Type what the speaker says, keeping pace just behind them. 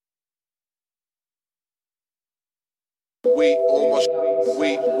weight on my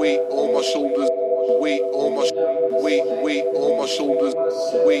weight on my shoulders, weight on my weight on my shoulders,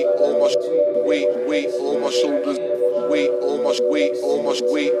 weight on my weight on my shoulders, weight on my weight on my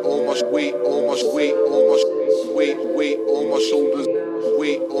weight on my weight on my weight on my weight on my shoulders,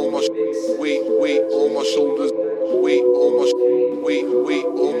 weight on my weight on my shoulders, weight on my weight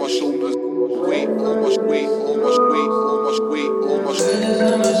on my shoulders, weight on my weight on my weight on my weight on my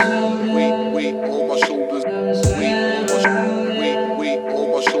weight on my